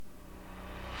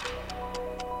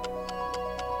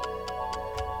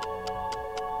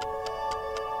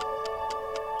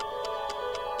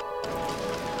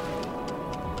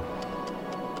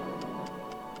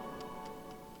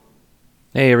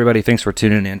Hey everybody, thanks for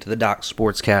tuning in to the Doc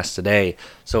Sportscast today.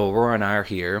 So Aurora and I are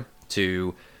here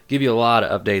to give you a lot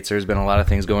of updates. There's been a lot of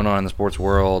things going on in the sports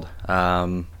world.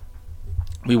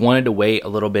 We wanted to wait a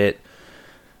little bit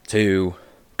to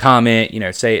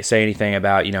comment, say anything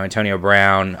about, Antonio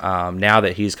Brown. Now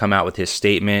that he's come out with his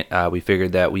statement, we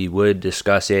figured that we would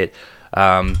discuss it.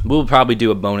 We'll probably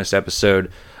do a bonus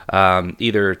episode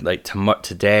either like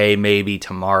today, maybe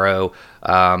tomorrow,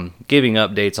 giving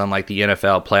updates on like the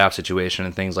NFL playoff situation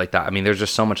and things like that. I mean, there's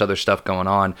just so much other stuff going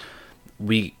on.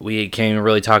 We can't even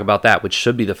really talk about that, which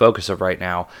should be the focus of right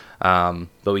now.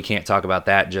 But we can't talk about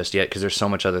that just yet because there's so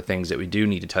much other things that we do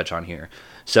need to touch on here.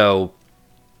 So,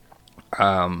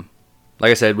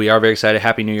 like I said, we are very excited.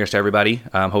 Happy New Year's to everybody.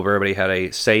 Hope everybody had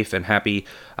a safe and happy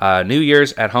New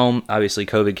Year's at home. Obviously,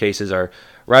 COVID cases are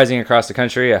rising across the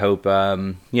country. I hope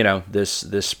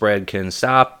this spread can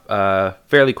stop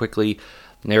fairly quickly,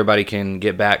 and everybody can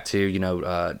get back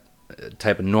to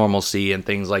type of normalcy and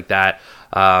things like that.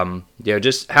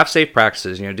 Just have safe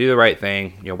practices. Do the right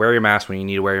thing. Wear your mask when you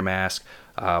need to wear your mask.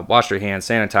 Wash your hands,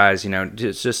 sanitize.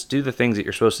 Just do the things that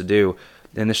you're supposed to do.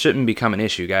 And this shouldn't become an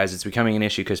issue, guys. It's becoming an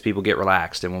issue because people get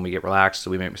relaxed, and when we get relaxed,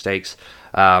 we make mistakes.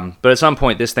 But at some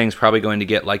point, this thing's probably going to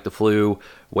get like the flu,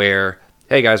 where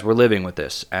hey guys, we're living with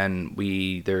this, and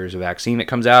there's a vaccine that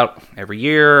comes out every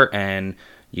year, and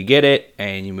you get it,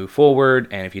 and you move forward,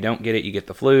 and if you don't get it, you get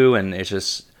the flu, and it's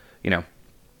just, going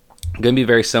to be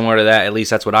very similar to that. At least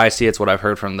that's what I see. It's what I've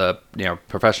heard from the,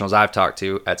 professionals I've talked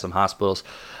to at some hospitals.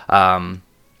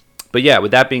 But yeah,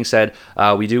 with that being said,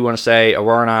 we do want to say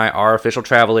Aurora and I are official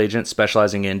travel agents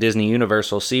specializing in Disney,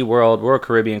 Universal, SeaWorld, Royal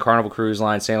Caribbean, Carnival Cruise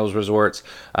Line, Sandals Resorts.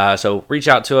 So reach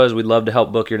out to us. We'd love to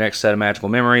help book your next set of magical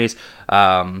memories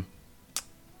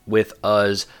with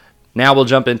us. Now we'll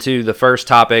jump into the first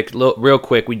topic. Real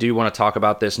quick, we do want to talk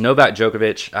about this. Novak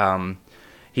Djokovic,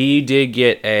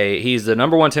 he's the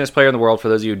number one tennis player in the world, for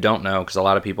those of you who don't know, because a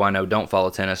lot of people I know don't follow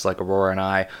tennis like Aurora and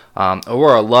I.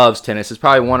 Aurora loves tennis. It's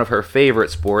probably one of her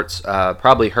favorite sports,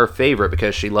 probably her favorite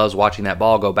because she loves watching that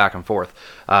ball go back and forth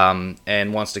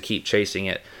and wants to keep chasing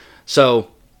it.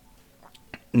 So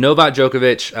Novak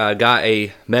Djokovic got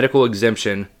a medical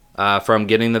exemption from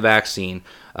getting the vaccine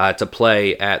to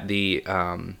play at the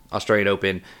Australian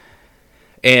Open.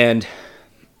 And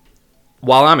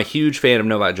while I'm a huge fan of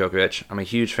Novak Djokovic, I'm a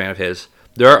huge fan of his,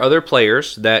 there are other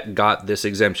players that got this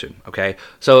exemption, okay?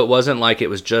 So it wasn't like it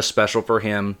was just special for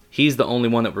him. He's the only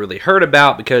one that we really heard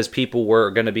about because people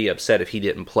were going to be upset if he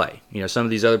didn't play. Some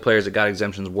of these other players that got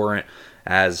exemptions weren't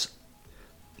as,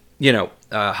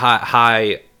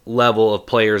 high level of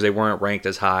players. They weren't ranked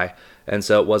as high, and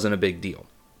so it wasn't a big deal.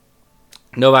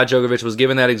 Novak Djokovic was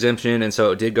given that exemption, and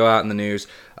so it did go out in the news.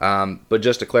 But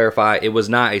just to clarify, it was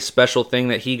not a special thing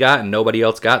that he got and nobody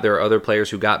else got. There are other players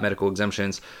who got medical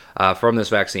exemptions from this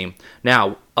vaccine.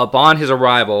 Now, upon his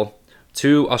arrival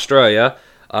to Australia,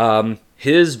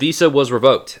 his visa was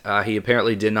revoked. He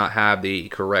apparently did not have the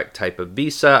correct type of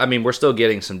visa. I mean, we're still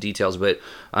getting some details, but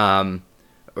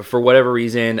for whatever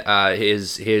reason,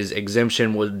 his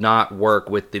exemption would not work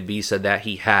with the visa that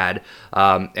he had,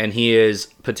 and he is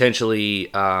potentially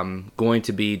going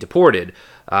to be deported.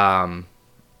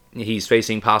 He's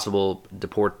facing possible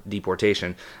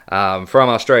deportation from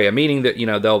Australia, meaning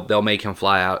that they'll make him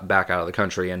fly back out of the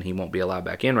country, and he won't be allowed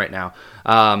back in right now.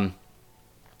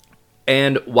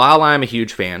 And while I'm a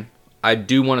huge fan, I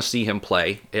do want to see him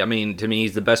play. I mean, to me,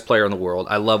 he's the best player in the world.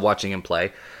 I love watching him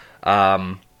play.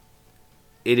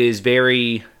 It is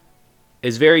very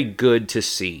good to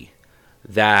see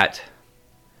that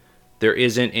there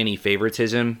isn't any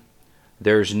favoritism.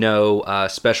 There's no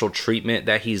special treatment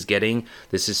that he's getting.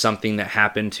 This is something that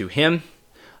happened to him.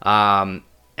 And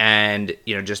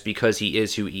just because he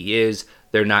is who he is,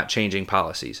 they're not changing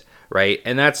policies, right?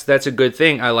 And that's a good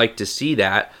thing. I like to see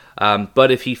that.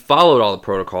 But if he followed all the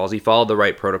protocols, he followed the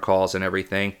right protocols and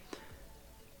everything,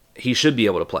 he should be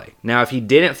able to play. Now, if he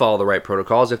didn't follow the right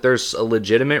protocols, if there's a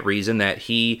legitimate reason that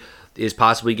he is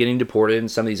possibly getting deported and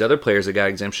some of these other players that got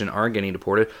exemption aren't getting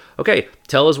deported, okay,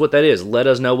 tell us what that is. Let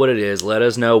us know what it is. Let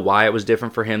us know why it was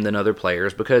different for him than other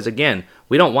players, because, again,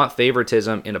 we don't want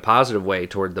favoritism in a positive way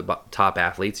toward the top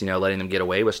athletes, letting them get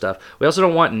away with stuff. We also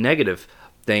don't want negative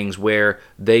things where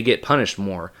they get punished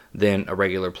more than a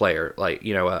regular player, like,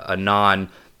 a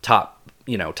non-top,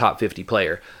 top 50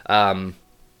 player.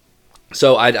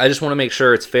 So I just want to make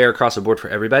sure it's fair across the board for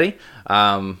everybody,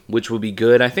 which will be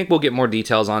good. I think we'll get more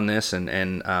details on this.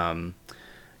 And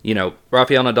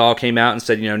Rafael Nadal came out and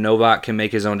said, Novak can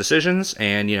make his own decisions.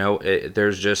 And,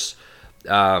 there's just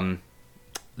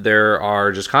there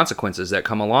are just consequences that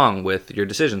come along with your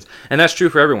decisions. And that's true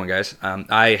for everyone, guys.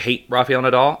 I hate Rafael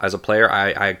Nadal as a player.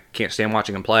 I can't stand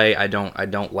watching him play. I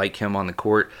don't like him on the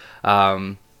court.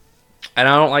 And I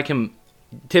don't like him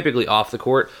typically off the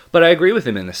court, but I agree with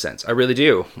him in this sense. I really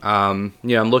do. I'm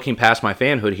looking past my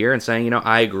fanhood here and saying,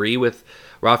 I agree with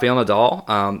Rafael Nadal.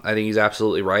 I think he's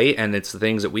absolutely right, and it's the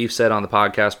things that we've said on the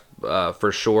podcast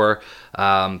for sure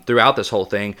throughout this whole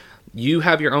thing. You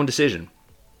have your own decision.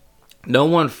 No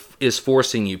one is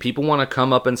forcing you. People want to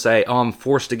come up and say, oh, I'm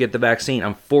forced to get the vaccine.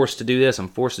 I'm forced to do this. I'm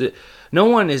forced to... No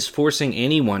one is forcing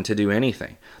anyone to do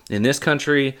anything. In this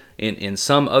country, in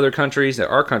some other countries, there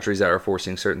are countries that are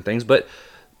forcing certain things, but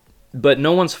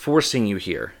no one's forcing you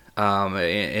here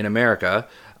in America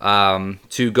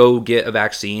to go get a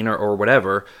vaccine or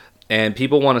whatever. And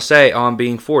people want to say, oh, I'm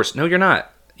being forced. No, you're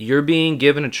not. You're being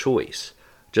given a choice.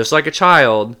 Just like a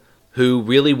child who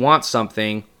really wants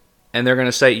something, and they're going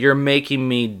to say, you're making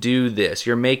me do this.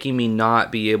 You're making me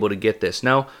not be able to get this.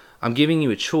 No, I'm giving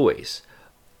you a choice.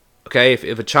 Okay,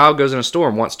 if a child goes in a store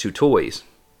and wants 2 toys,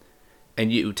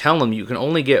 and you tell them you can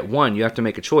only get one, you have to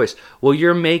make a choice. Well,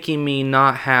 you're making me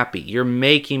not happy. You're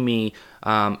making me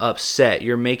upset.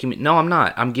 You're making me... No, I'm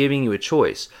not. I'm giving you a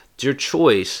choice. It's your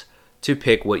choice to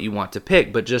pick what you want to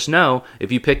pick. But just know, if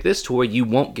you pick this toy, you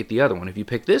won't get the other one. If you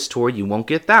pick this toy, you won't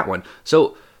get that one.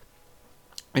 So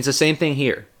it's the same thing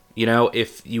here.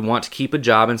 If you want to keep a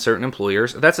job in certain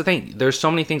employers, that's the thing. There's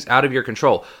so many things out of your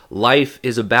control. Life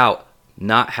is about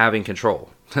not having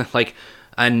control. Like,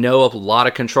 I know a lot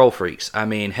of control freaks. I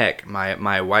mean, heck,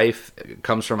 my wife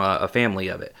comes from a family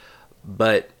of it.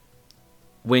 But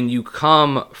when you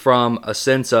come from a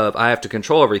sense of, I have to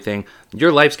control everything,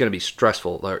 your life's going to be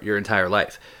stressful your entire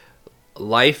life.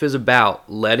 Life is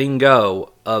about letting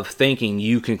go of thinking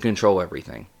you can control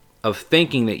everything, of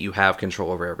thinking that you have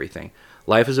control over everything.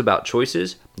 Life is about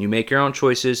choices. You make your own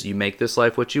choices. You make this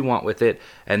life what you want with it,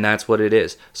 and that's what it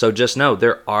is. So just know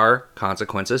there are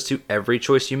consequences to every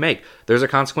choice you make. There's a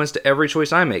consequence to every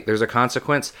choice I make. There's a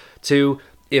consequence to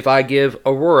if I give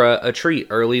Aurora a treat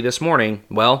early this morning,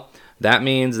 well, that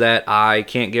means that I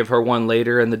can't give her one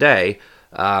later in the day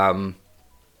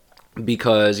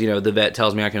because, the vet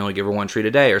tells me I can only give her one treat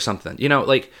a day or something.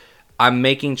 I'm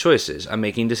making choices, I'm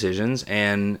making decisions,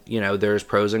 and, there's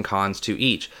pros and cons to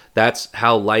each. That's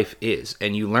how life is.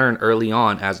 And you learn early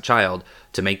on as a child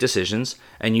to make decisions,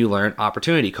 and you learn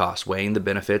opportunity costs, weighing the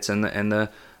benefits and the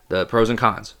pros and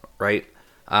cons, right?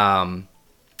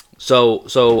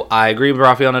 So I agree with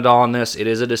Rafael Nadal on this. It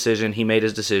is a decision. He made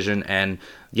his decision, and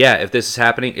yeah, if this is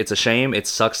happening, it's a shame. It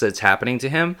sucks that it's happening to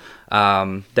him.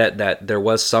 That there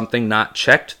was something not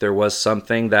checked. There was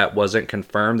something that wasn't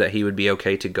confirmed that he would be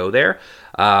okay to go there.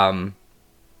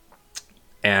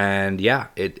 And yeah,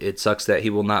 it sucks that he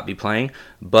will not be playing.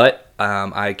 But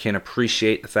I can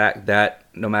appreciate the fact that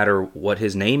no matter what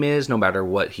his name is, no matter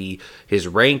what his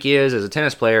rank is as a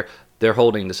tennis player, they're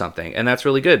holding to something. And that's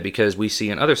really good because we see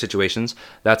in other situations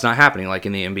that's not happening, like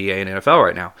in the NBA and NFL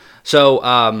right now. So,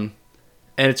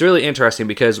 and it's really interesting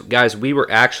because, guys, we were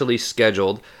actually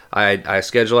scheduled. I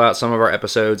scheduled out some of our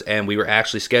episodes, and we were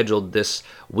actually scheduled this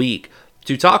week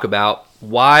to talk about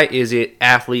why is it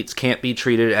athletes can't be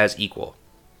treated as equal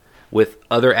with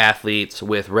other athletes,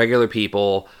 with regular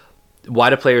people. Why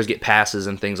do players get passes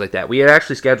and things like that? We had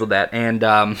actually scheduled that, and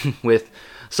with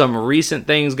some recent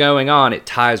things going on, it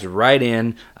ties right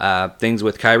in. Things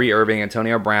with Kyrie Irving,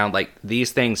 Antonio Brown, like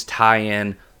these things tie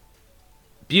in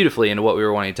beautifully into what we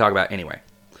were wanting to talk about anyway.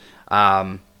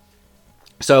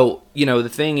 So, the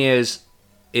thing is,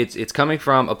 it's coming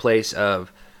from a place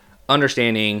of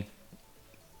understanding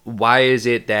why is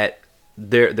it that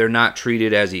they're not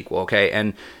treated as equal, okay?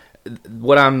 And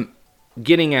what I'm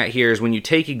getting at here is when you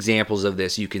take examples of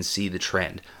this, you can see the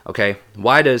trend, okay?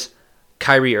 Why does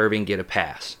Kyrie Irving get a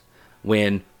pass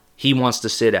when he wants to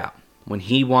sit out, when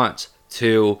he wants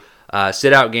to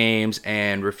sit out games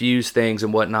and refuse things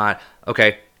and whatnot?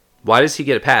 Okay, why does he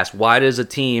get a pass? Why is a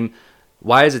team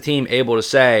able to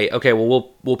say, okay,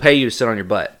 well, we'll pay you to sit on your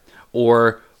butt,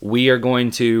 or we are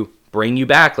going to bring you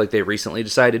back like they recently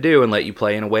decided to do and let you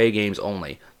play in away games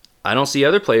only? I don't see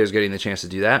other players getting the chance to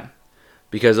do that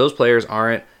because those players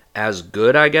aren't as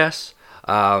good, I guess.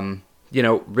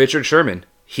 Richard Sherman,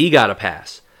 he got a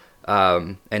pass,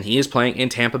 and he is playing in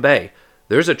Tampa Bay.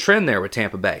 There's a trend there with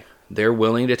Tampa Bay. They're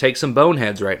willing to take some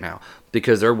boneheads right now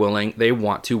because they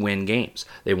want to win games.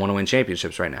 They want to win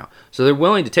championships right now. So they're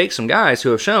willing to take some guys who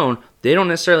have shown they don't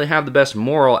necessarily have the best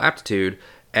moral aptitude,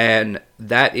 and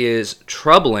that is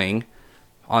troubling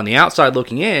on the outside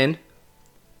looking in.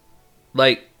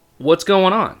 Like, what's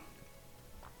going on?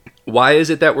 Why is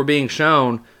it that we're being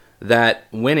shown that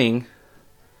winning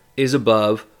is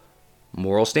above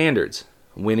moral standards.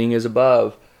 Winning is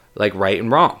above like right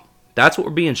and wrong. That's what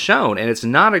we're being shown, and it's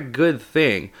not a good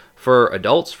thing for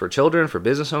adults, for children, for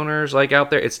business owners like out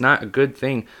there. It's not a good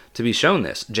thing to be shown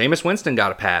this. Jameis Winston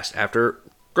got a pass after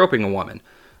groping a woman.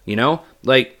 You know,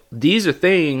 like these are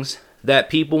things that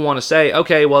people want to say,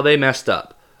 okay, well, they messed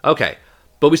up. Okay,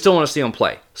 but we still want to see them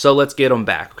play. So let's get them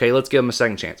back. Okay, let's give them a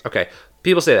second chance. Okay,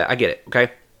 people say that. I get it.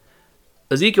 Okay.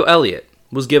 Ezekiel Elliott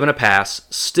was given a pass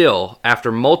still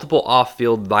after multiple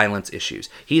off-field violence issues.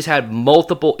 He's had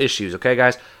multiple issues. Okay,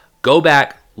 guys, go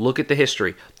back, look at the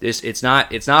history. It's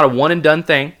not a one and done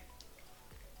thing.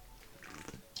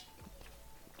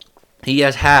 He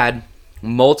has had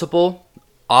multiple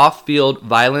off-field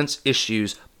violence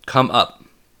issues come up.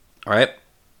 All right?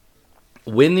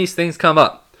 When these things come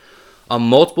up on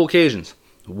multiple occasions,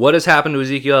 what has happened to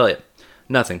Ezekiel Elliott?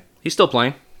 Nothing. He's still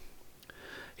playing.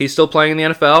 He's still playing in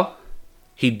the NFL.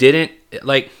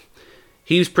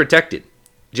 He's protected.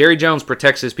 Jerry Jones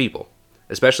protects his people,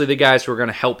 especially the guys who are going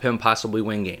to help him possibly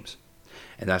win games.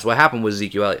 And that's what happened with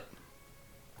Ezekiel Elliott.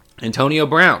 Antonio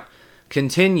Brown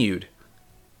continued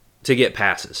to get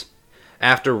passes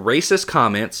after racist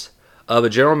comments of a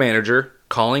general manager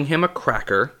calling him a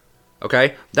cracker.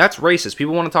 Okay, that's racist.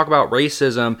 People want to talk about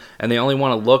racism, and they only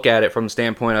want to look at it from the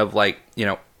standpoint of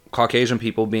Caucasian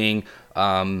people being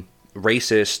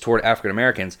racist toward African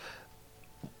Americans.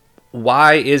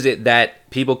 Why is it that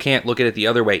people can't look at it the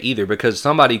other way either? Because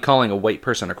somebody calling a white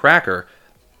person a cracker,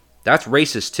 that's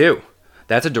racist too.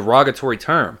 That's a derogatory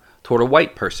term toward a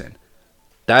white person.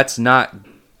 That's not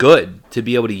good to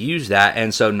be able to use that,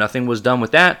 and so nothing was done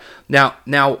with that.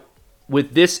 Now,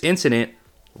 with this incident,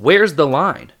 where's the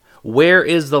line? Where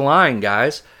is the line,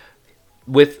 guys?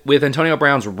 With Antonio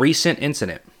Brown's recent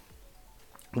incident,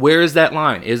 where is that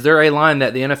line? Is there a line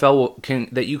that the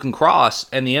NFL that you can cross,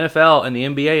 and the NFL and the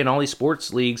NBA and all these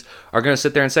sports leagues are going to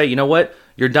sit there and say, you know what,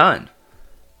 you're done?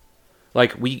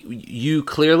 Like you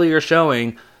clearly are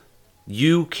showing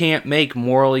you can't make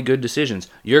morally good decisions.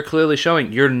 You're clearly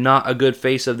showing you're not a good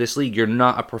face of this league. You're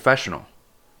not a professional.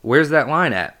 Where's that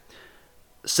line at?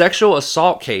 Sexual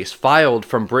assault case filed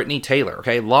from Brittany Taylor.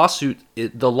 Okay,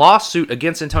 the lawsuit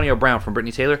against Antonio Brown from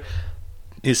Brittany Taylor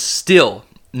is still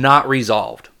not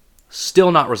resolved.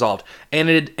 Still not resolved. And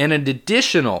an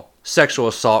additional sexual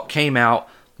assault came out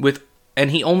and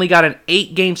he only got an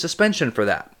 8-game suspension for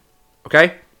that.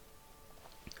 Okay?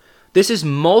 This is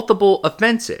multiple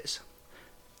offenses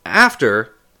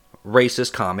after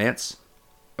racist comments.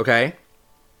 Okay?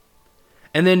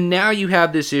 And then now you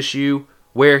have this issue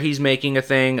where he's making a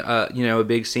thing, a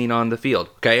big scene on the field.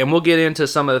 Okay, and we'll get into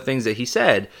some of the things that he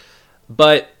said,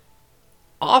 but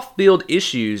off-field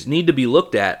issues need to be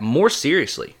looked at more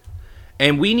seriously.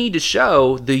 And we need to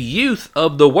show the youth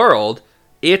of the world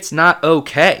it's not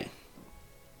okay.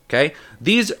 Okay?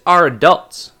 These are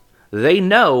adults. They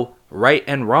know right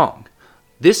and wrong.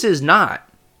 This is not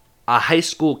a high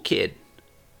school kid.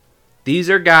 These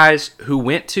are guys who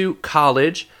went to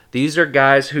college. These are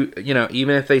guys who,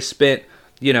 even if they spent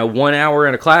 1 hour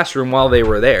in a classroom while they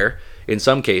were there, in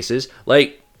some cases,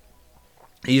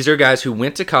 these are guys who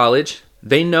went to college.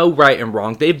 They know right and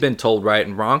wrong. They've been told right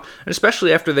and wrong. And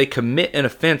especially after they commit an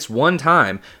offense one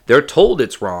time, they're told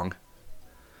it's wrong.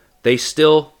 They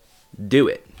still do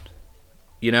it.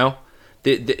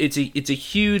 It's a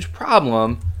huge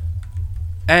problem.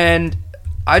 And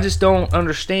I just don't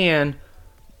understand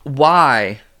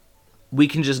why we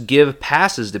can just give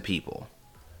passes to people.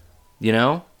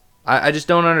 I just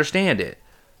don't understand it.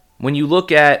 When you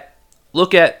look at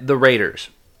the Raiders,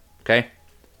 okay?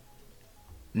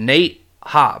 Nate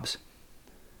Hobbs.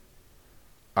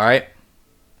 All right?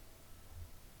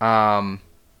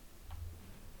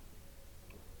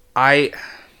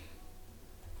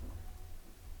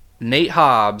 Nate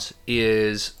Hobbs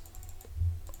is,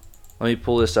 let me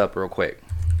pull this up real quick.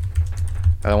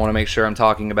 I want to make sure I'm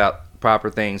talking about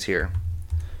proper things here.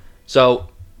 So,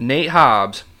 Nate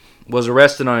Hobbs was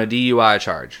arrested on a DUI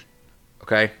charge.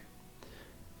 Okay?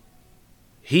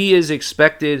 He is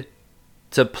expected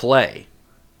to play.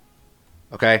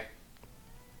 Okay?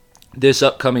 This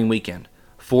upcoming weekend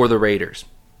for the Raiders.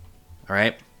 All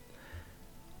right?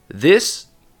 This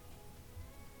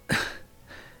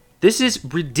is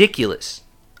ridiculous.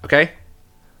 Okay?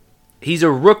 He's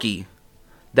a rookie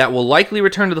that will likely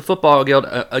return to the football field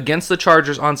against the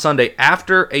Chargers on Sunday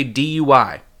after a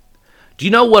DUI. Do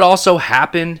you know what also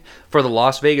happened for the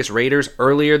Las Vegas Raiders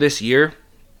earlier this year?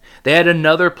 They had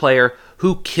another player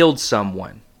who killed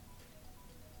someone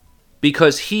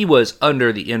because he was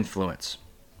under the influence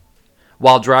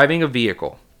while driving a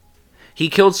vehicle. He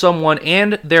killed someone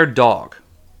and their dog.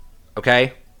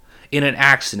 Okay? in an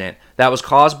accident that was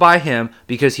caused by him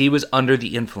because he was under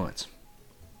the influence.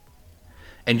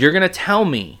 And you're going to tell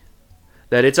me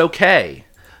that it's okay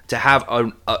to have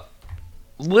a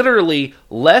literally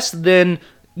less than,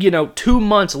 2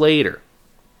 months later,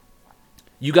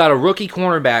 you got a rookie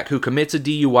cornerback who commits a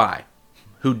DUI,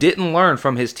 who didn't learn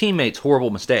from his teammate's horrible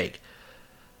mistake,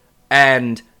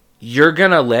 and you're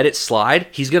going to let it slide?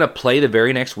 He's going to play the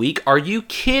very next week? Are you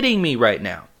kidding me right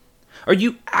now? Are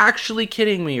you actually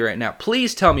kidding me right now?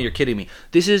 Please tell me you're kidding me.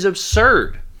 This is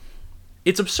absurd.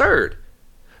 It's absurd.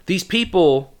 These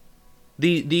people,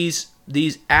 these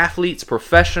athletes,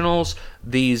 professionals,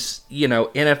 these,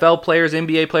 NFL players,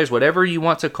 NBA players, whatever you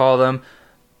want to call them,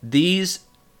 these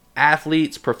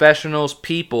athletes, professionals,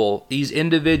 people, these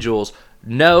individuals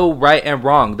know right and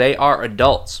wrong. They are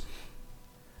adults.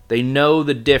 They know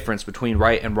the difference between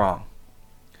right and wrong,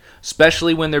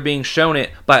 especially when they're being shown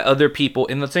it by other people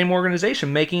in the same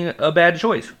organization making a bad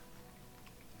choice.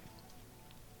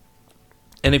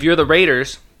 And if you're the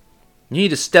Raiders, you need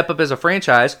to step up as a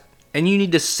franchise, and you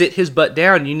need to sit his butt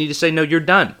down. You need to say, no, you're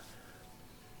done.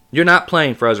 You're not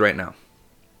playing for us right now.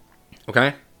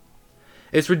 Okay?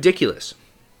 It's ridiculous.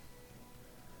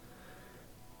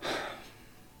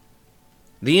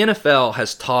 The NFL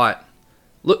has taught,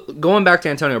 look, going back to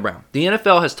Antonio Brown, the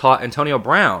NFL has taught Antonio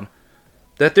Brown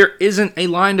that there isn't a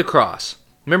line to cross.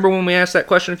 Remember when we asked that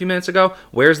question a few minutes ago?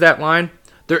 Where's that line?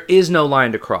 There is no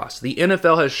line to cross. The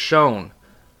NFL has shown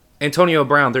Antonio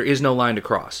Brown there is no line to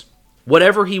cross.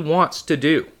 Whatever he wants to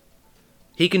do,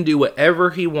 he can do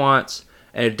whatever he wants,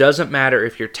 and it doesn't matter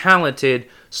if you're talented,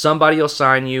 somebody will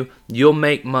sign you, you'll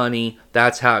make money,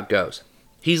 that's how it goes.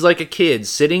 He's like a kid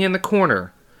sitting in the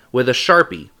corner with a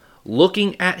Sharpie,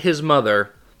 looking at his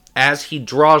mother as he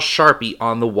draws Sharpie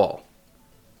on the wall,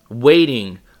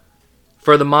 waiting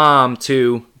for the mom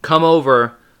to come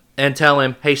over and tell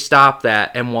him, hey, stop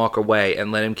that, and walk away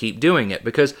and let him keep doing it,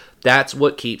 because that's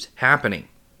what keeps happening.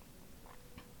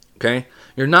 Okay?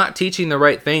 You're not teaching the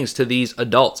right things to these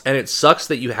adults, and it sucks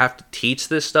that you have to teach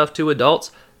this stuff to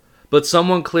adults, but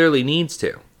someone clearly needs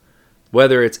to.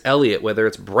 Whether it's Elliott, whether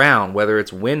it's Brown, whether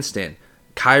it's Winston,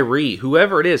 Kyrie,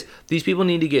 whoever it is, these people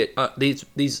need to get,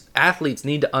 these athletes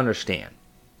need to understand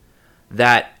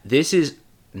that this is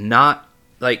not,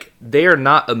 like, they are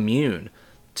not immune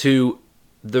to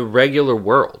the regular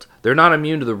world. They're not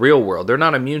immune to the real world. They're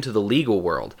not immune to the legal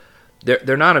world.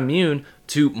 They're not immune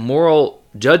to moral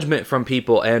judgment from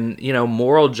people and,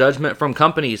 moral judgment from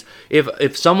companies.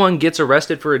 If someone gets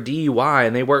arrested for a DUI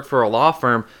and they work for a law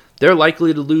firm, they're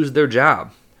likely to lose their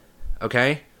job.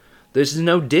 Okay? This is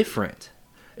no different.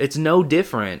 It's no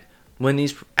different when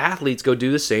these athletes go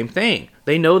do the same thing.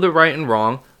 They know the right and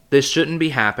wrong. This shouldn't be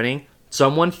happening.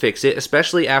 Someone fix it,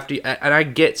 especially after, and I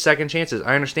get second chances.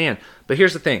 I understand. But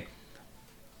here's the thing.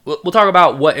 We'll talk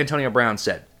about what Antonio Brown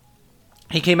said.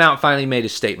 He came out and finally made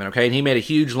his statement, okay? And he made a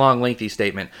huge, long, lengthy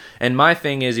statement. And my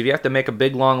thing is, if you have to make a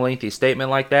big, long, lengthy statement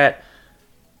like that,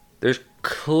 there's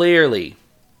clearly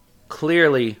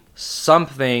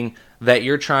something that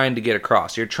you're trying to get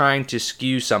across. You're trying to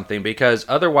skew something, because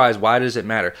otherwise, why does it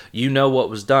matter? You know what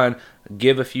was done,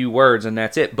 give a few words, and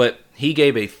that's it. But he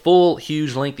gave a full,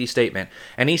 huge, lengthy statement,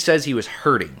 and he says he was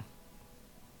hurting.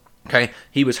 Okay,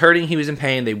 he was hurting, he was in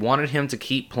pain, they wanted him to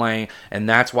keep playing, and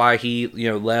that's why he,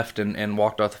 left and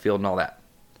walked off the field and all that.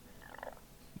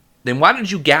 Then why did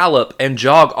you gallop and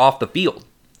jog off the field?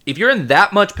 If you're in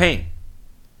that much pain,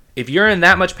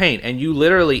 and you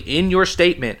literally, in your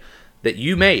statement that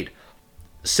you made,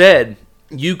 said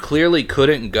you clearly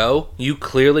couldn't go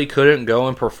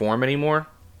and perform anymore,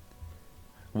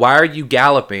 why are you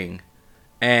galloping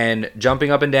and jumping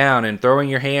up and down and throwing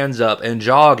your hands up and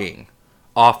jogging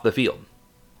off the field?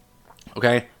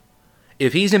 Okay?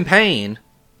 If he's in pain,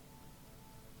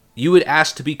 you would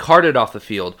ask to be carted off the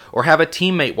field, or have a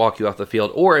teammate walk you off the field,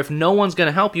 or if no one's going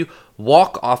to help you,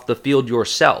 walk off the field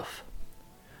yourself.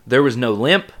 There was no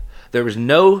limp. There was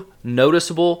no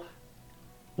noticeable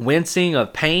wincing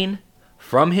of pain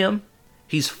from him.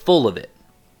 He's full of it.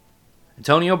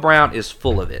 Antonio Brown is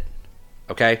full of it.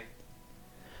 Okay?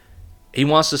 He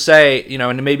wants to say,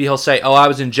 and maybe he'll say, oh, I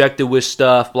was injected with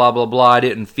stuff, blah, blah, blah, I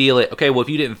didn't feel it. Okay, well, if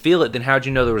you didn't feel it, then how'd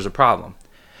you know there was a problem?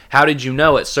 How did you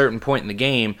know at a certain point in the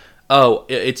game, oh,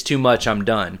 it's too much, I'm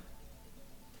done?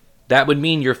 That would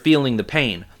mean you're feeling the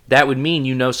pain. That would mean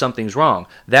you know something's wrong.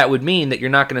 That would mean that you're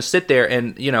not going to sit there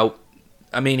and,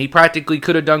 he practically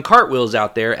could have done cartwheels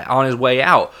out there on his way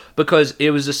out, because it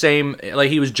was the same, like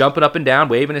he was jumping up and down,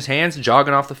 waving his hands,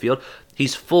 jogging off the field.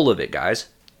 He's full of it, guys.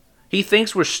 He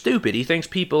thinks we're stupid. He thinks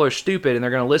people are stupid and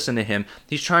they're going to listen to him.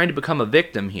 He's trying to become a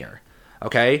victim here,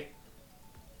 okay?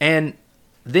 And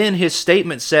then his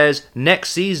statement says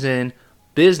next season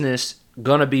business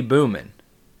gonna be booming.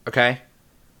 Okay?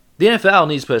 The NFL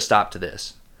needs to put a stop to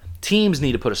this. Teams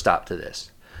need to put a stop to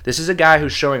this. This is a guy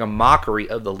who's showing a mockery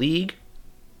of the league,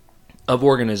 of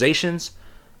organizations,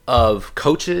 of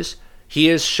coaches. He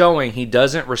is showing he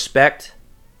doesn't respect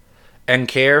and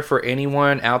care for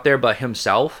anyone out there but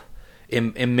himself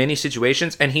in many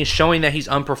situations, and he's showing that he's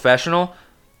unprofessional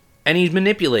and he's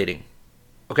manipulating.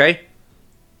 Okay?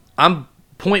 I'm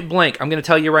point blank. I'm going to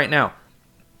tell you right now.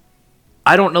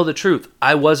 I don't know the truth.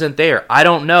 I wasn't there. I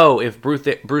don't know if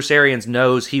Bruce Arians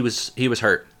knows he was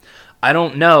hurt. I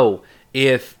don't know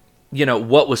if,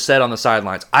 what was said on the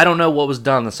sidelines. I don't know what was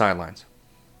done on the sidelines.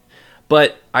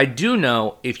 But I do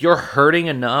know if you're hurting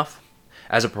enough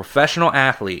as a professional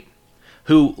athlete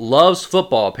who loves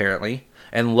football apparently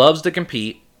and loves to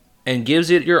compete and gives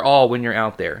it your all when you're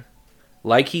out there,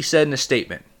 like he said in a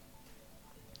statement,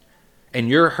 and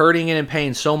you're hurting and in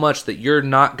pain so much that you're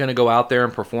not going to go out there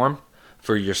and perform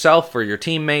for yourself, for your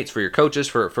teammates, for your coaches,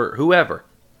 for whoever,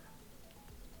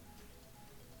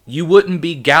 you wouldn't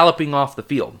be galloping off the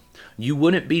field. You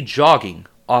wouldn't be jogging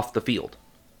off the field.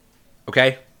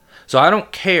 Okay? So I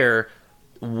don't care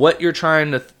what you're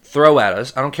trying to throw at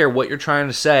us. I don't care what you're trying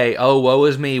to say. Oh, woe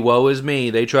is me.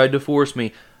 They tried to force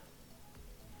me.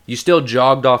 You still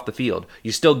jogged off the field.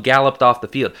 You still galloped off the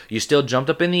field. You still jumped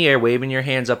up in the air, waving your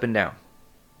hands up and down.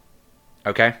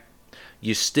 Okay?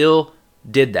 You still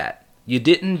did that. You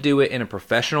didn't do it in a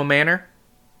professional manner.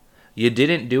 You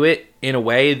didn't do it in a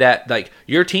way that,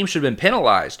 your team should have been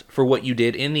penalized for what you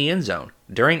did in the end zone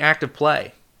during active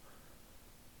play.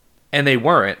 And they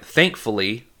weren't,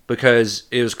 thankfully, because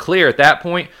it was clear at that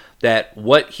point that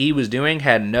what he was doing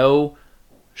had no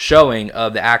showing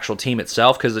of the actual team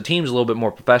itself, because the team's a little bit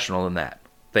more professional than that,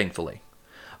 thankfully.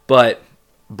 But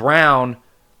Brown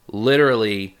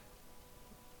literally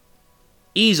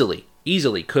easily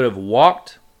could have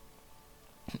walked,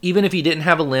 even if he didn't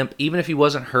have a limp, even if he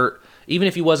wasn't hurt, even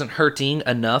if he wasn't hurting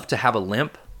enough to have a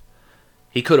limp,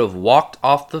 he could have walked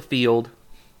off the field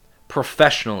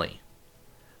professionally,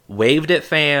 waved at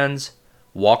fans,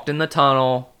 walked in the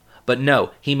tunnel, but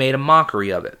no, he made a mockery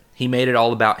of it. He made it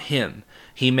all about him.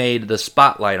 He made the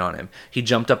spotlight on him. He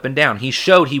jumped up and down. He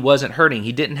showed he wasn't hurting.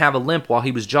 He didn't have a limp while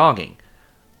he was jogging.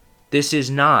 This is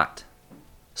not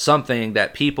something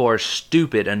that people are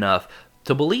stupid enough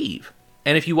to believe.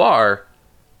 And if you are,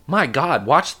 my God,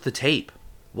 watch the tape.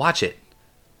 Watch it.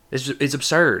 It's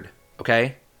absurd,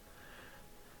 okay?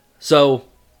 So,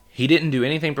 he didn't do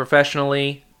anything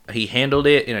professionally. He handled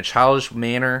it in a childish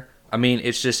manner. I mean,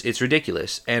 it's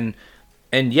ridiculous. And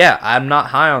yeah, I'm not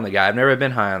high on the guy. I've never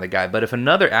been high on the guy. But if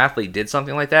another athlete did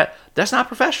something like that, that's not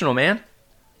professional, man.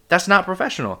 That's not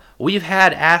professional. We've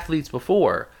had athletes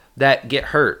before that get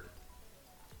hurt.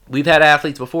 We've had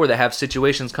athletes before that have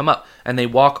situations come up and they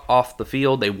walk off the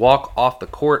field, they walk off the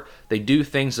court, they do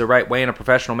things the right way in a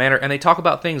professional manner, and they talk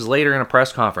about things later in a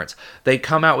press conference. They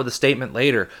come out with a statement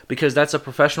later because that's a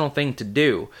professional thing to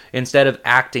do instead of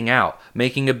acting out,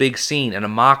 making a big scene and a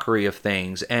mockery of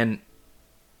things and,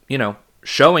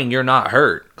 showing you're not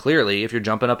hurt, clearly, if you're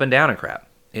jumping up and down and crap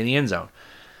in the end zone.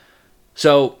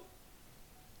 So,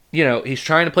 he's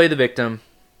trying to play the victim.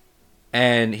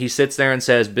 And he sits there and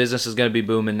says business is going to be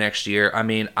booming next year. I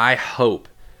mean, I hope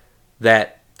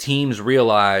that teams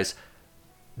realize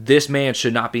this man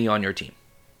should not be on your team.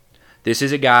 This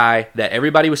is a guy that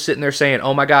everybody was sitting there saying,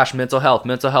 oh my gosh, mental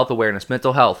health awareness,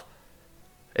 mental health.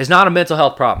 It's not a mental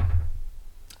health problem.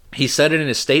 He said it in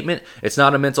his statement. It's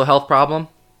not a mental health problem.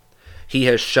 He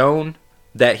has shown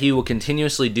that he will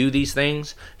continuously do these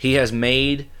things. He has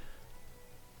made,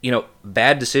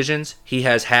 bad decisions. He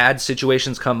has had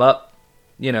situations come up.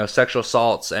 Sexual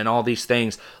assaults and all these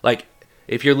things. Like,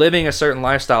 if you're living a certain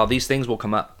lifestyle, these things will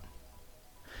come up.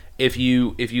 If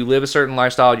you live a certain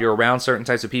lifestyle, you're around certain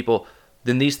types of people,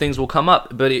 then these things will come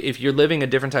up. But if you're living a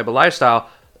different type of lifestyle,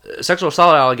 sexual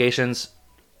assault allegations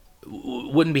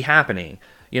wouldn't be happening,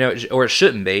 or it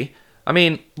shouldn't be. I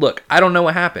mean, look, I don't know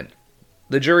what happened.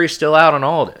 The jury's still out on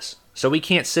all this. So we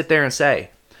can't sit there and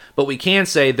say. But we can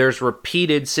say there's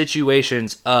repeated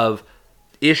situations of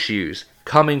issues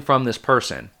coming from this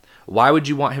person. Why would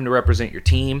you want him to represent your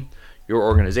team, your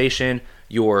organization,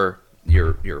 your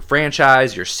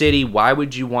franchise, your city? Why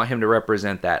would you want him to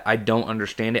represent that? I don't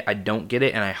understand it. I don't get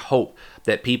it. And I hope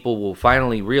that people will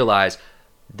finally realize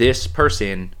this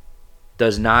person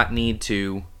does not need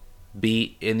to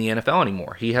be in the NFL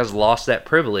anymore. He has lost that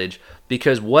privilege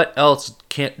because what else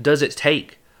does it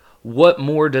take? What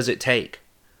more does it take?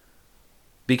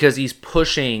 Because he's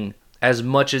pushing as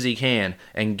much as he can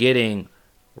and getting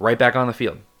right back on the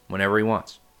field whenever he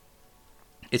wants.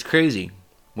 It's crazy.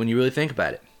 when you really think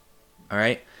about it. All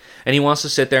right? And he wants to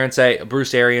sit there and say,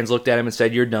 Bruce Arians looked at him and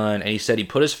said, "You're done." And he said he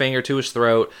put his finger to his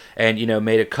throat and,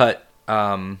 made a cut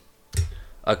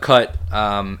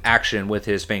action with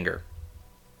his finger.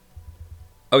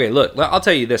 Okay, look, I'll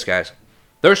tell you this, guys.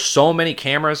 There's so many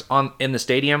cameras in the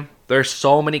stadium. There's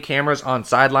so many cameras on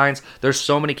sidelines. There's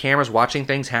so many cameras watching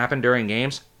things happen during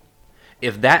games.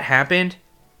 If that happened,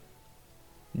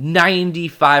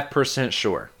 95%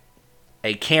 sure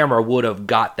a camera would have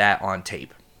got that on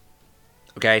tape.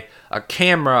 Okay? A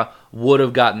camera would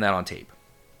have gotten that on tape.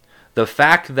 The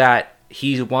fact that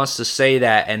he wants to say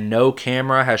that and no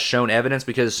camera has shown evidence,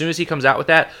 because as soon as he comes out with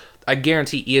that, I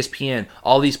guarantee ESPN,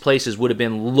 all these places would have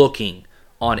been looking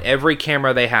on every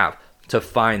camera they have to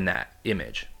find that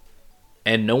image.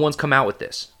 And no one's come out with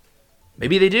this.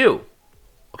 Maybe they do.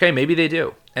 Okay, maybe they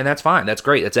do. And that's fine. That's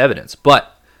great. That's evidence.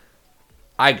 But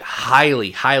I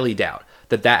highly, highly doubt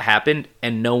that happened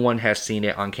and no one has seen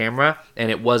it on camera and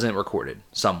it wasn't recorded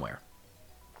somewhere.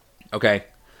 Okay?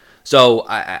 So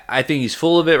I think he's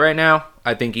full of it right now.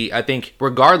 I think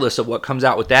regardless of what comes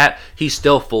out with that, he's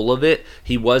still full of it.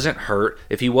 He wasn't hurt.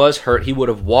 If he was hurt, he would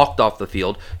have walked off the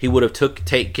field. He would have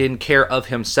taken care of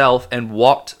himself and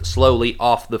walked slowly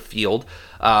off the field.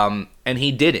 And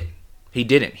he didn't. He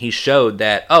didn't. He showed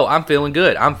that, I'm feeling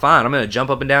good. I'm fine. I'm going to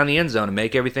jump up and down the end zone and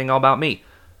make everything all about me.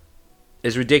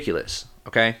 It's ridiculous.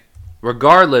 Okay?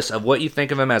 Regardless of what you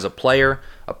think of him as a player,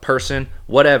 a person,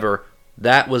 whatever,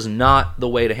 that was not the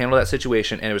way to handle that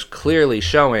situation, and it was clearly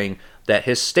showing that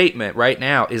his statement right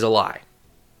now is a lie.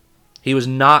 He was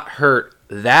not hurt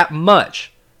that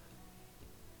much,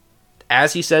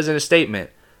 as he says in his statement,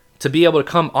 to be able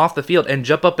to come off the field and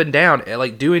jump up and down,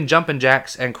 like doing jumping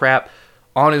jacks and crap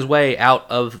on his way out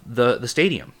of the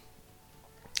stadium.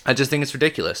 I just think it's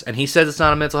ridiculous. And he says it's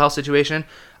not a mental health situation.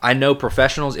 I know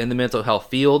professionals in the mental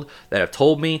health field that have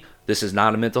told me this is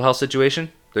not a mental health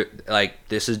situation. Like,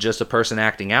 this is just a person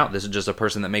acting out. This is just a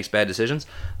person that makes bad decisions.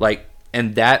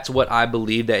 And that's what I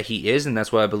believe that he is, and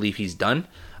that's what I believe he's done.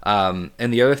 And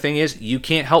the other thing is, you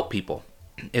can't help people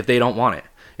if they don't want it.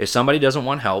 If somebody doesn't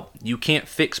want help, you can't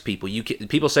fix people.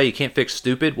 People say you can't fix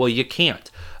stupid. Well, you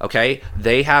can't. Okay?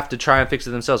 They have to try and fix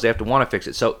it themselves. They have to want to fix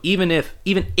it. So even if,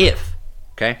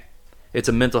 okay, it's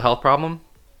a mental health problem,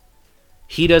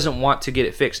 he doesn't want to get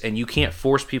it fixed, and you can't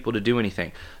force people to do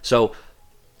anything. So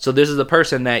this is a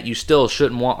person that you still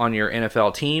shouldn't want on your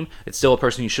NFL team. It's still a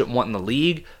person you shouldn't want in the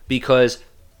league, because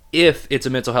if it's a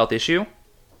mental health issue,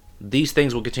 these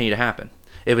things will continue to happen.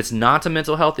 If it's not a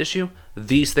mental health issue,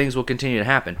 these things will continue to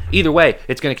happen. Either way,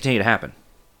 it's going to continue to happen.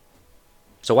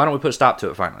 So why don't we put a stop to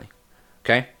it finally?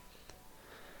 Okay?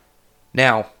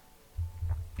 Now,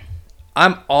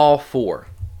 I'm all for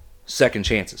second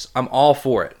chances. I'm all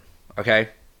for it. Okay?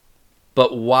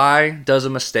 But why does a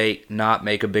mistake not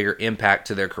make a bigger impact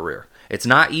to their career? It's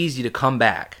not easy to come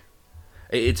back.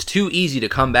 It's too easy to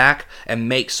come back and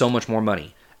make so much more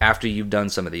money after you've done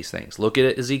some of these things. Look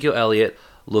at Ezekiel Elliott.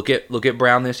 Look at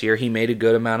Brown this year. He made a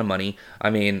good amount of money. I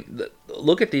mean,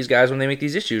 look at these guys when they make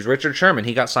these issues. Richard Sherman,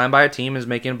 he got signed by a team and is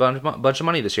making a bunch of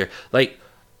money this year.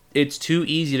 It's too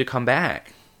easy to come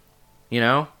back.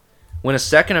 When a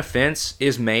second offense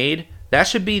is made, that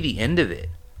should be the end of it.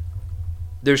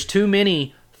 There's too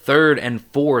many third and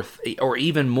fourth or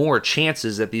even more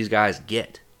chances that these guys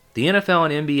get. The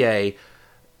NFL and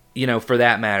NBA, for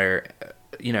that matter,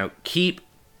 keep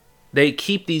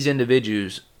these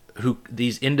individuals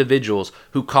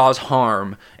who cause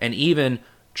harm and even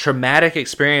traumatic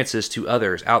experiences to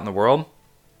others out in the world.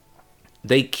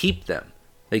 They keep them.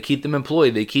 They keep them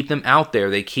employed. They keep them out there.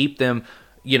 They keep them,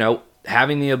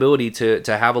 having the ability to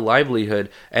have a livelihood,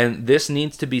 and this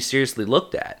needs to be seriously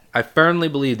looked at. I firmly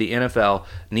believe the NFL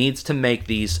needs to make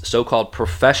these so-called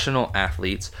professional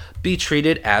athletes be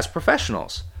treated as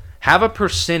professionals. Have a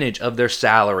percentage of their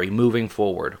salary moving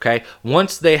forward, okay?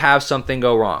 Once they have something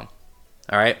go wrong,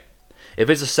 all right? If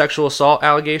it's a sexual assault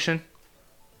allegation,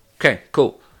 okay,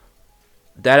 cool.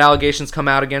 That allegation's come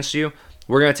out against you.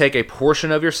 We're going to take a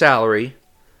portion of your salary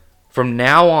from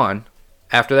now on.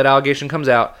 After that allegation comes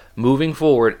out, moving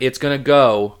forward, it's going to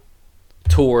go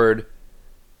toward,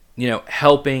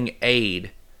 helping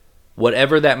aid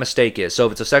whatever that mistake is. So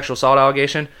if it's a sexual assault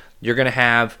allegation, you're going to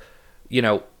have,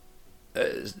 10%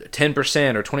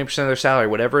 or 20% of their salary,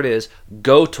 whatever it is,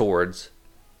 go towards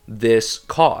this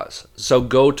cause. So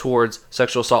go towards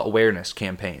sexual assault awareness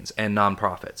campaigns and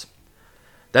nonprofits.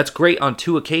 That's great on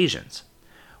two occasions.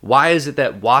 Why is it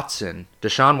that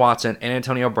Deshaun Watson and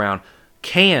Antonio Brown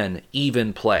can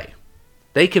even play?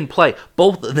 They can play.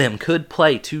 Both of them could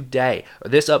play today, or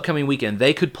this upcoming weekend.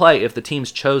 They could play if the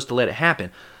teams chose to let it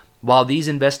happen. While these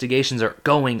investigations are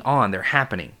going on, they're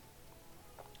happening.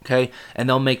 Okay? And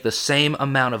they'll make the same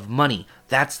amount of money.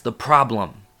 That's the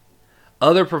problem.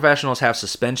 Other professionals have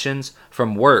suspensions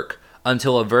from work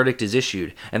until a verdict is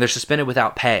issued, and they're suspended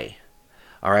without pay.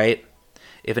 All right?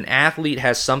 If an athlete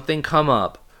has something come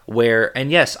up where,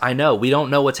 and yes, I know, we don't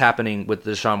know what's happening with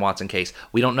the Deshaun Watson case.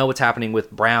 We don't know what's happening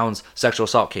with Brown's sexual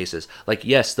assault cases. Like,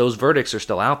 yes, those verdicts are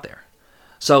still out there.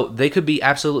 So they could be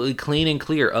absolutely clean and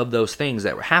clear of those things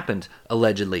that happened,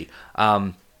 allegedly.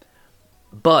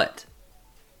 But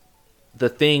the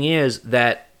thing is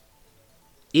that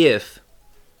if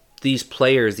these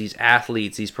players, these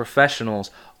athletes, these professionals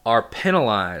are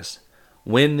penalized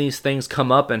when these things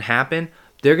come up and happen,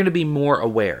 they're going to be more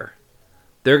aware.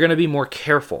 They're going to be more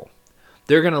careful.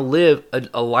 They're going to live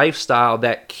a lifestyle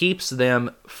that keeps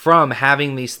them from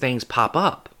having these things pop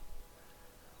up.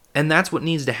 And that's what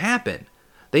needs to happen.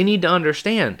 They need to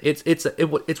understand. It's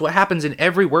what happens in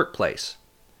every workplace.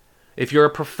 If you're a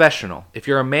professional, if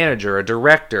you're a manager, a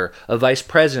director, a vice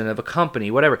president of a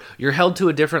company, whatever, you're held to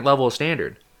a different level of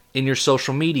standard. In your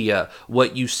social media,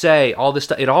 what you say, all this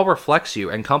stuff, it all reflects you.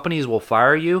 And companies will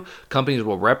fire you. Companies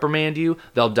will reprimand you.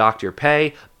 They'll dock your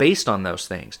pay based on those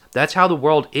things. That's how the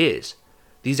world is.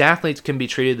 These athletes can be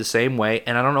treated the same way,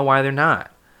 and I don't know why they're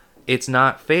not. It's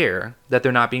not fair that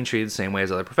they're not being treated the same way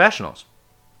as other professionals.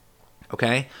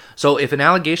 Okay? So if an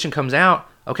allegation comes out,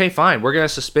 okay, fine. We're going to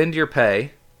suspend your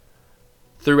pay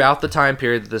throughout the time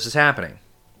period that this is happening.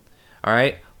 All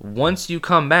right? Once you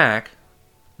come back,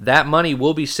 that money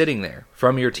will be sitting there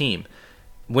from your team.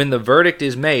 When the verdict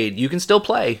is made, you can still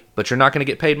play, but you're not going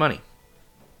to get paid money.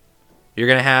 You're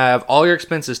going to have all your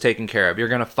expenses taken care of. You're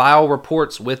going to file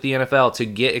reports with the NFL to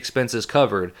get expenses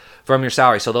covered from your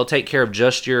salary. So they'll take care of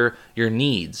just your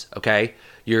needs, okay?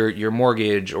 Your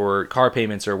mortgage or car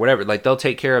payments or whatever. Like, they'll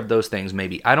take care of those things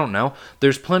maybe. I don't know.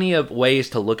 There's plenty of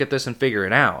ways to look at this and figure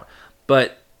it out.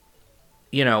 But,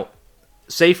 you know,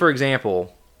 say for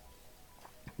example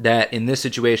that in this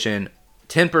situation,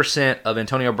 10% of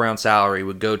Antonio Brown's salary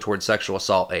would go towards sexual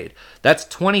assault aid. That's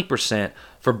 20%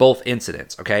 for both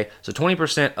incidents, okay? So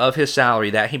 20% of his salary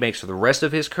that he makes for the rest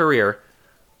of his career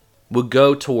would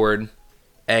go toward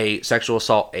a sexual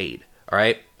assault aid, all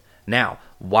right? Now,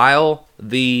 while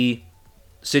the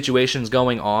situation's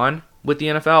going on with the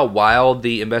NFL, while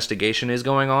the investigation is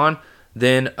going on,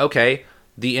 then, okay,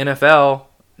 the NFL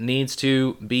needs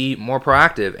to be more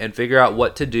proactive and figure out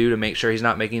what to do to make sure he's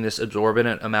not making this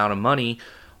exorbitant amount of money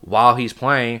while he's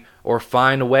playing, or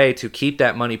find a way to keep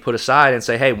that money put aside and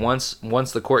say, hey, once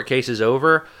the court case is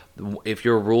over, if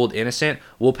you're ruled innocent,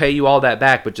 we'll pay you all that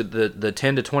back, but the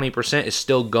 10 to 20% is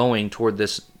still going toward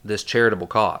this charitable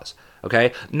cause,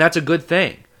 okay? And that's a good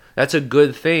thing. That's a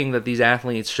good thing that these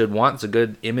athletes should want. It's a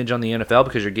good image on the NFL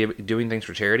because you're doing things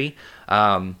for charity.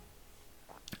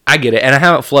 I get it, and I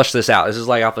haven't flushed this out. This is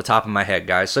like off the top of my head,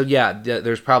 guys. So yeah,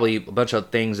 there's probably a bunch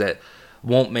of things that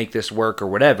won't make this work or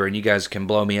whatever, and you guys can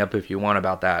blow me up if you want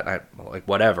about that. Like,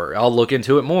 whatever. I'll look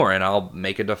into it more, and I'll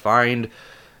make a defined,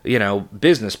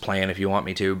 business plan if you want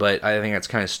me to, but I think that's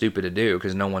kind of stupid to do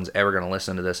because no one's ever going to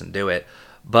listen to this and do it.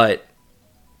 But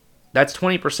that's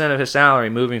 20% of his salary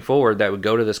moving forward that would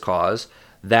go to this cause.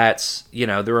 That's,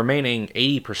 the remaining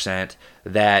 80%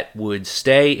 that would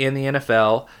stay in the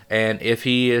NFL, and if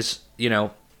he is,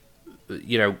 if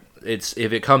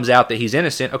it comes out that he's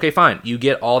innocent, okay, fine, you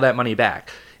get all that money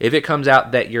back. If it comes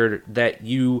out that you're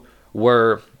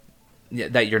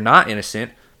not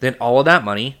innocent, then all of that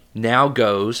money now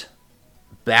goes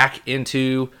back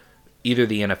into either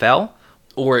the NFL,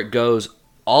 or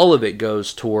all of it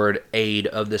goes toward aid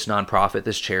of this nonprofit,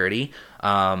 this charity,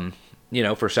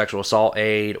 for sexual assault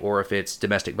aid, or if it's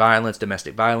domestic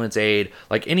violence aid,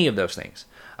 like any of those things.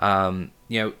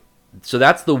 So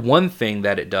that's the one thing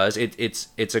that it does.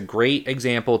 It's a great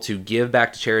example to give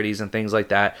back to charities and things like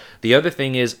that. The other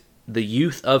thing is the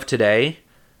youth of today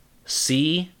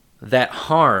see that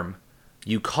harm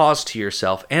you cause to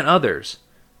yourself and others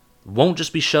won't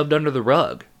just be shoved under the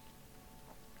rug.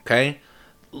 Okay?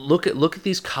 Look at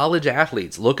these college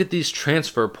athletes. Look at these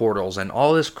transfer portals and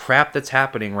all this crap that's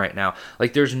happening right now.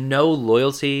 Like, there's no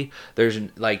loyalty. There's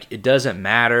it doesn't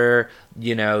matter.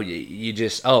 You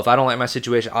just, if I don't like my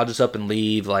situation, I'll just up and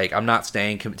leave. Like, I'm not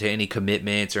staying to any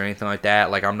commitments or anything like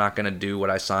that. Like, I'm not going to do what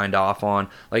I signed off on.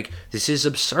 Like, this is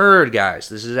absurd, guys.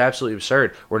 This is absolutely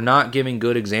absurd. We're not giving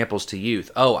good examples to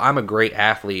youth. Oh, I'm a great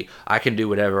athlete. I can do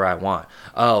whatever I want.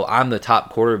 Oh, I'm the top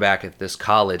quarterback at this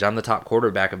college. I'm the top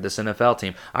quarterback of this NFL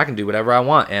team. I can do whatever I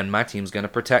want, and my team's going to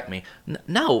protect me.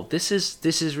 No, this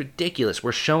is ridiculous.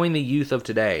 We're showing the youth of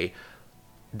today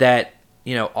that,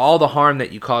 all the harm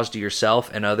that you cause to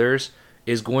yourself and others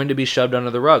is going to be shoved under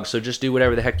the rug. So just do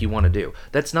whatever the heck you want to do.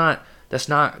 That's not That's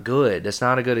not good. That's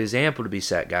not a good example to be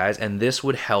set, guys. And this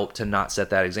would help to not set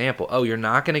that example. Oh, you're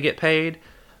not going to get paid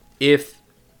if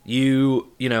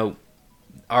you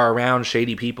are around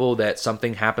shady people, that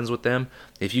something happens with them.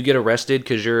 If you get arrested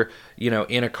because you're,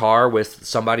 in a car with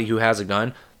somebody who has a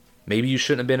gun, maybe you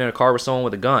shouldn't have been in a car with someone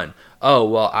with a gun. Oh,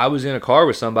 well, I was in a car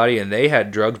with somebody and they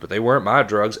had drugs, but they weren't my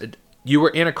drugs. You were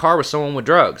in a car with someone with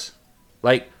drugs.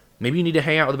 Like, maybe you need to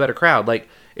hang out with a better crowd. Like,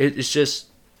 it's just,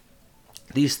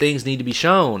 these things need to be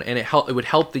shown, and it would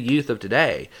help the youth of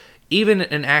today. Even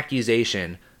an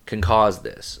accusation can cause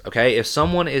this, okay? If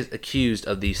someone is accused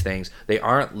of these things, they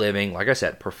aren't living, like I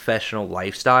said, professional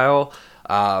lifestyle.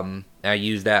 I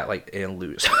use that like in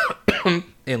loose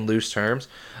in loose terms.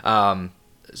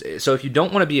 So if you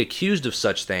don't want to be accused of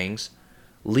such things,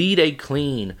 lead a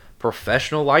clean,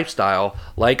 professional lifestyle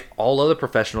like all other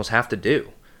professionals have to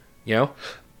do.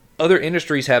 Other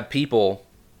industries have people,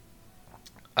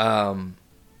 have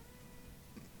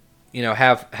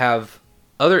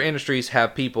other industries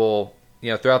have people,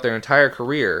 throughout their entire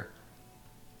career,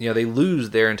 they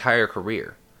lose their entire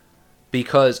career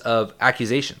because of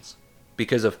accusations,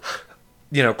 because of,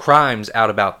 crimes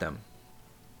out about them.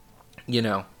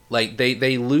 Like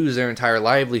they lose their entire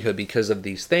livelihood because of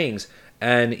these things.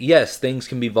 And yes, things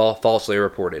can be falsely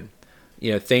reported.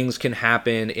 Things can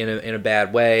happen in a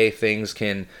bad way. Things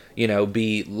can,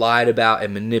 be lied about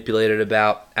and manipulated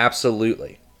about.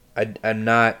 Absolutely. I'm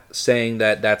not saying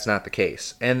that that's not the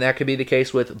case. And that could be the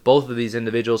case with both of these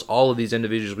individuals, all of these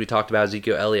individuals we talked about,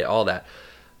 Ezekiel Elliott, all that.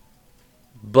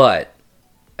 But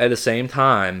at the same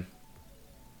time,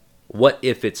 what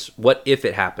if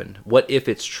it happened? What if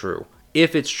it's true?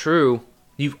 If it's true,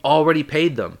 you've already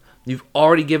paid them. You've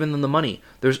already given them the money.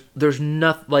 There's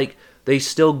nothing, like, they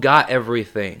still got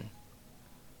everything.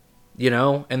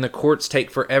 And the courts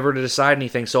take forever to decide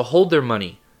anything. So hold their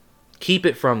money. Keep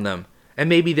it from them. And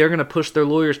maybe they're going to push their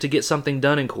lawyers to get something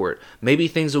done in court. Maybe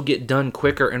things will get done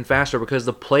quicker and faster because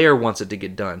the player wants it to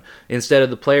get done. Instead of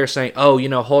the player saying, oh,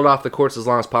 hold off the courts as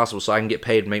long as possible so I can get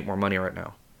paid and make more money right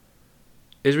now.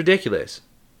 It's ridiculous.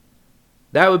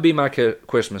 That would be my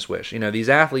Christmas wish. These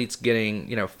athletes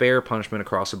getting, fair punishment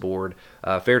across the board,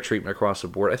 fair treatment across the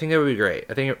board. I think that would be great.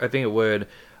 I think it would.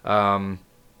 I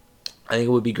think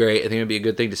it would be great. I think it would be a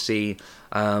good thing to see.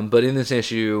 But in this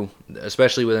issue,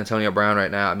 especially with Antonio Brown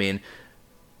right now,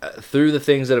 through the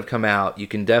things that have come out, you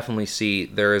can definitely see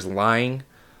there is lying,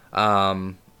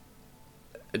 at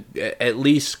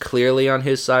least clearly on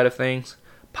his side of things,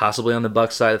 possibly on the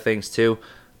Bucs side of things too.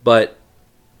 But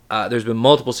there's been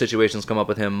multiple situations come up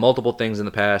with him, multiple things in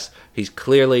the past. He's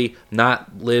clearly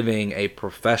not living a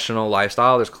professional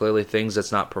lifestyle. There's clearly things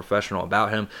that's not professional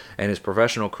about him, and his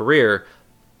professional career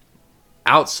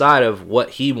outside of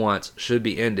what he wants should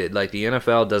be ended. Like, the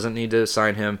NFL doesn't need to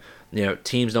sign him.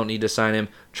 Teams don't need to sign him.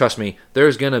 Trust me,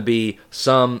 there's going to be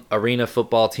some arena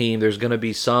football team. There's going to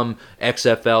be some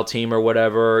XFL team or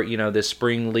whatever, this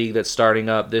spring league that's starting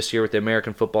up this year with the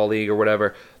American Football League or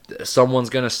whatever. Someone's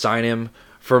going to sign him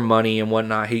for money and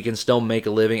whatnot. He can still make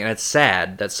a living. And it's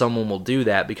sad that someone will do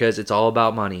that because it's all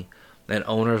about money. And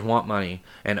owners want money.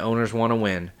 And owners want to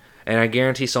win. And I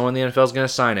guarantee someone in the NFL is going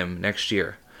to sign him next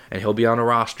year. And he'll be on a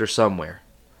roster somewhere.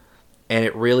 And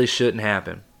it really shouldn't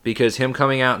happen. Because him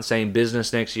coming out and saying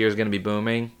business next year is going to be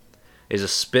booming is a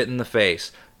spit in the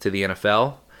face to the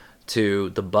NFL,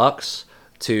 to the Bucs,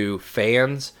 to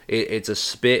fans. It's a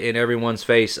spit in everyone's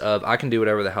face of, I can do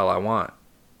whatever the hell I want.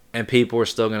 And people are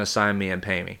still going to sign me and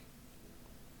pay me.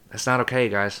 That's not okay,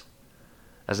 guys.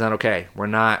 That's not okay. We're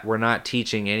not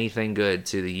teaching anything good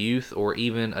to the youth or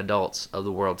even adults of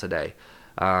the world today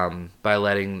by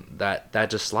letting that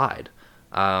just slide.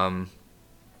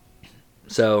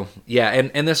 So, yeah,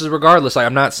 and this is regardless. Like,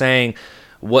 I'm not saying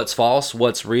what's false,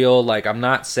 what's real. Like, I'm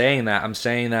not saying that. I'm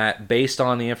saying that based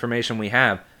on the information we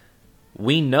have,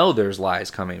 we know there's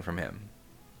lies coming from him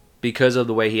because of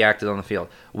the way he acted on the field.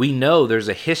 We know there's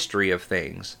a history of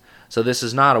things. So this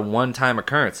is not a one-time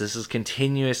occurrence. This is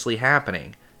continuously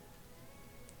happening.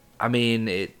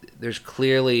 There's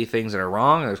clearly things that are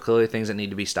wrong. There's clearly things that need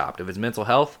to be stopped. If it's mental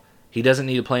health, he doesn't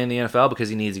need to play in the NFL because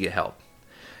he needs to get help.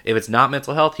 If it's not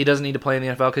mental health, he doesn't need to play in the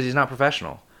NFL because he's not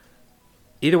professional.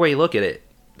 Either way you look at it,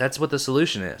 that's what the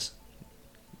solution is.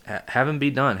 Have him be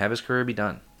done. Have his career be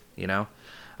done.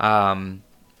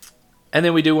 And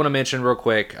then we do want to mention real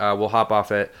quick, we'll hop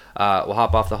off it. We'll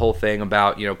hop off the whole thing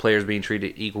about players being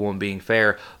treated equal and being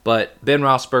fair. But Ben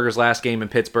Roethlisberger's last game in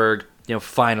Pittsburgh,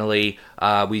 finally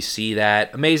we see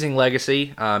that amazing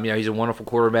legacy. He's a wonderful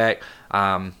quarterback.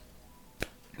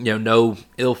 no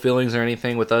ill feelings or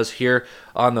anything with us here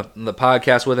on the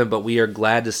podcast with him, but we are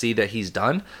glad to see that he's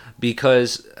done,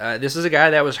 because this is a guy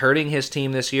that was hurting his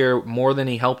team this year more than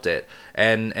he helped it,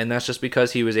 and that's just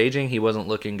because he was aging. He wasn't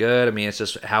looking good. I mean, it's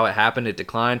just how it happened. It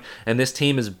declined, and this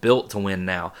team is built to win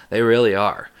now. They really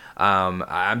are.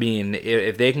 I mean,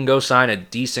 if they can go sign a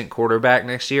decent quarterback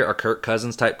next year, a Kirk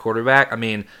Cousins type quarterback, I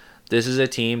mean, this is a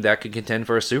team that could contend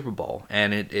for a Super Bowl,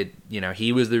 and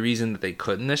he was the reason that they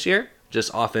couldn't this year.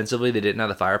 Just offensively, they didn't have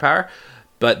the firepower,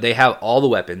 but they have all the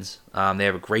weapons. They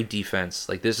have a great defense.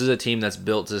 Like, this is a team that's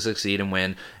built to succeed and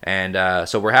win, and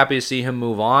so we're happy to see him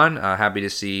move on. Happy to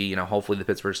see, hopefully the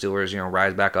Pittsburgh Steelers,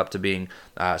 rise back up to being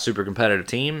a super competitive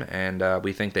team, and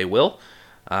we think they will,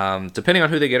 depending on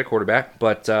who they get at quarterback.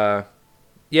 But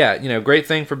yeah, great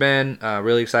thing for Ben.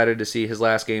 Really excited to see his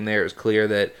last game there. It was clear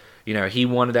that he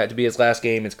wanted that to be his last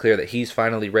game. It's clear that he's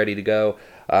finally ready to go.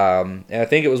 And I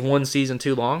think it was one season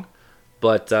too long.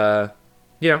 But,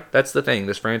 that's the thing.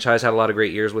 This franchise had a lot of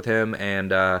great years with him,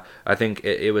 and I think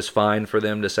it was fine for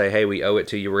them to say, hey, we owe it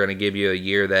to you. We're going to give you a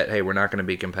year that, hey, we're not going to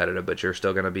be competitive, but you're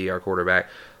still going to be our quarterback.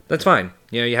 That's fine.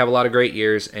 You have a lot of great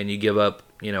years, and you give up,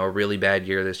 a really bad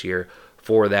year this year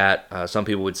for that. Some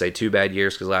people would say 2 bad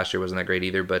years because last year wasn't that great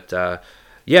either, but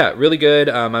yeah, really good.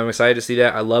 I'm excited to see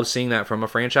that. I love seeing that from a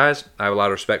franchise. I have a lot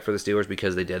of respect for the Steelers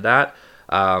because they did that.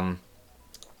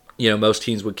 Most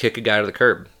teams would kick a guy to the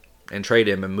curb and trade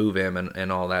him and move him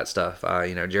and all that stuff.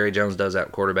 Jerry Jones does that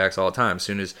with quarterbacks all the time. As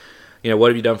soon as, what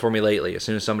have you done for me lately? As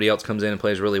soon as somebody else comes in and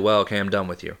plays really well, okay, I'm done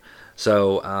with you.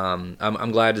 So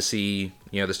I'm glad to see,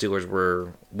 the Steelers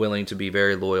were willing to be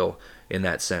very loyal in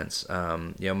that sense.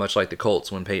 Much like the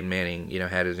Colts when Peyton Manning,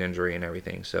 had his injury and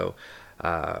everything. So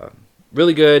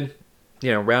really good.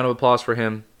 Round of applause for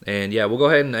him. And yeah, we'll go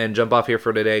ahead and jump off here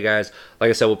for today, guys.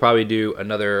 Like I said, we'll probably do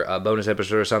another bonus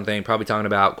episode or something, probably talking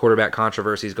about quarterback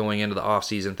controversies going into the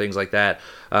offseason, things like that.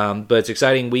 But it's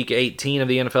exciting week 18 of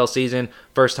the NFL season,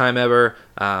 first time ever.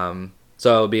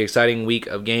 So it'll be an exciting week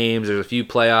of games. There's a few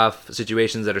playoff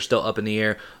situations that are still up in the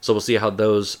air, so we'll see how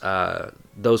those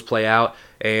play out.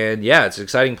 And yeah, it's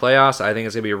exciting playoffs. I think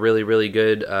it's going to be a really, really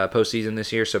good postseason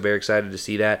this year, so very excited to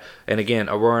see that. And again,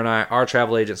 Aurora and I are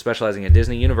travel agents specializing in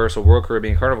Disney, Universal, World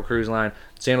Caribbean, Carnival Cruise Line,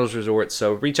 Sandals Resorts.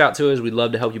 So reach out to us. We'd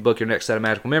love to help you book your next set of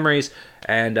magical memories.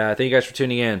 And thank you guys for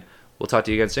tuning in. We'll talk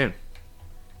to you again soon.